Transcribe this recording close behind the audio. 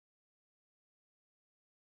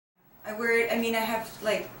I wear it, I mean, I have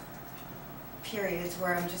like periods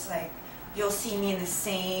where I'm just like, you'll see me in the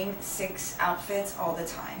same 6 outfits all the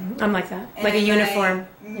time. I'm like that, and like a uniform.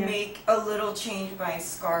 Make a little change by a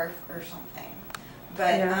scarf or something.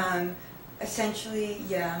 But essentially,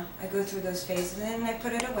 yeah, I go through those phases and then I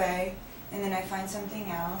put it away and then I find something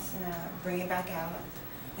else and then I bring it back out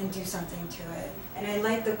and do something to it. And I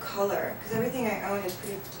like the color because everything I own is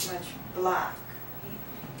pretty much black.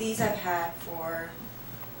 These I've had for,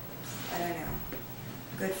 I don't know,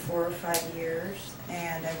 good 4 or 5 years,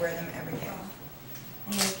 and I wear them every day.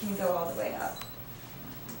 And they can go all the way up.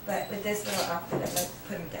 But with this little outfit, I like to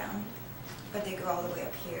put them down. But they go all the way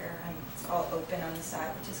up here, and it's all open on the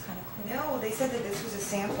side, which is kind of cool. No, they said that this was a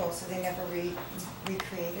sample, so they never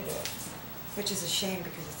recreated it, which is a shame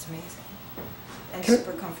because it's amazing and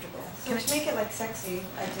super comfortable. So to make it like sexy,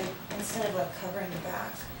 I did, instead of like covering the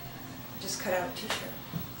back, just cut out a t-shirt.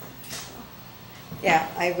 Yeah,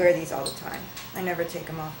 I wear these all the time. I never take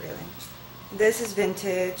them off really. This is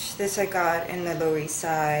vintage. This I got in the Lower East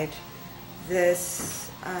Side.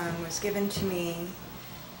 This was given to me.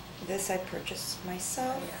 This I purchased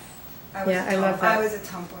myself. Yeah, I love that. I was a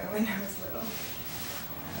tomboy when I was little.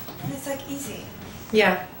 And it's like easy.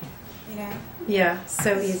 Yeah. You know? Yeah,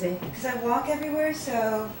 so easy. Because I walk everywhere,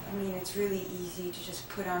 so, I mean, it's really easy to just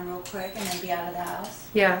put on real quick and then be out of the house.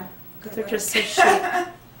 Yeah. They're just so chic.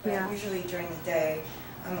 But usually during the day,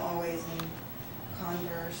 I'm always in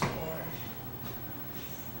Converse or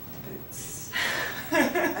boots.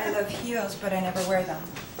 I love heels, but I never wear them.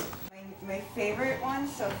 My favorite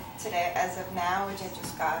ones, so today, as of now, which I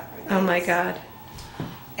just got, are these. Oh my God.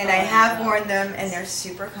 And I have worn them, and they're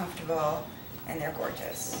super comfortable, and they're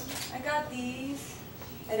gorgeous. I got these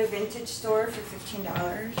at a vintage store for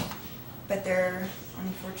 $15, but they're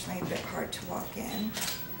unfortunately a bit hard to walk in.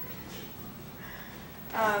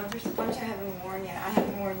 There's a bunch I haven't worn yet. I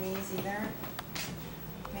haven't worn these either.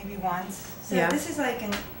 Maybe once. So this is like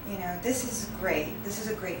an, you know, this is great. This is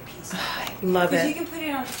a great piece, I think. Love it. Because you can put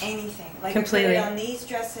it on anything. Like completely. I put it on these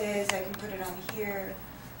dresses. I can put it on here.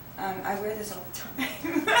 I wear this all the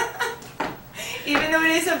time. Even though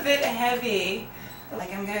it is a bit heavy.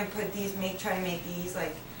 Like I'm gonna put these, try to make these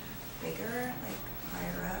like bigger, like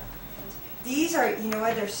higher up. These are, you know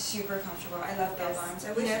what, they're super comfortable. I love bell bottoms.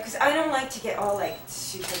 I wish, because I don't like to get all like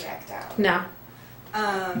super decked out. No.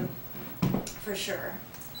 For sure.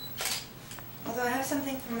 Although I have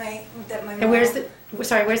something from my mom. And where's the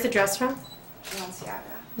dress from?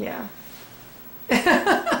 Balenciaga. Yeah.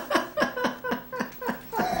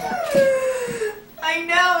 I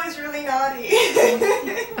know, it's really naughty.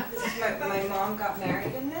 This is my mom got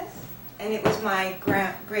married in this, and it was my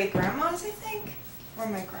great grandma's, I think, or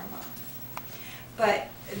my grandma. But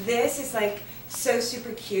this is like so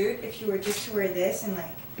super cute if you were just to wear this and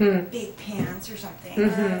like big pants or something.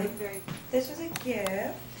 This was a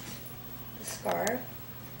gift. The scarf.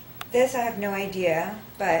 This I have no idea,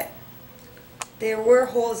 but there were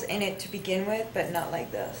holes in it to begin with, but not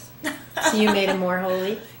like this. So you made it more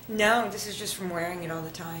holy? No, this is just from wearing it all the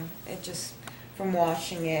time. It just from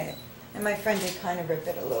washing it. And my friend did kind of rip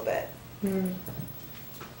it a little bit. I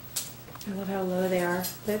love how low they are.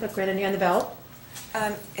 They look great on you. On the belt?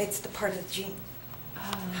 It's the part of the jean. Oh,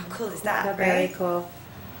 how cool is that, right? Very cool.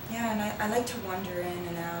 Yeah, and I like to wander in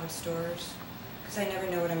and out of stores because I never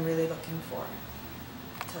know what I'm really looking for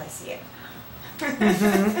until I see it.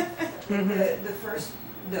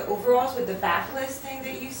 The overalls with the backless thing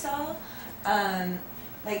that you saw,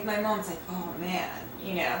 like my mom's like, oh man,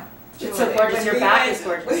 you know. It's so gorgeous. Your back is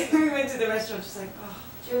gorgeous. When we went to the restaurant, she's like, oh,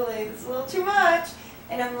 Julie, it's a little too much.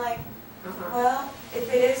 And I'm like, well,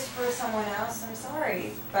 if it is for someone else, I'm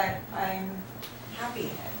sorry, but I'm happy in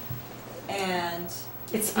it. And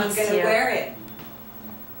I'm going to wear it.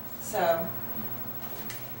 So.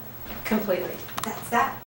 Completely. That's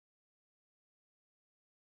that.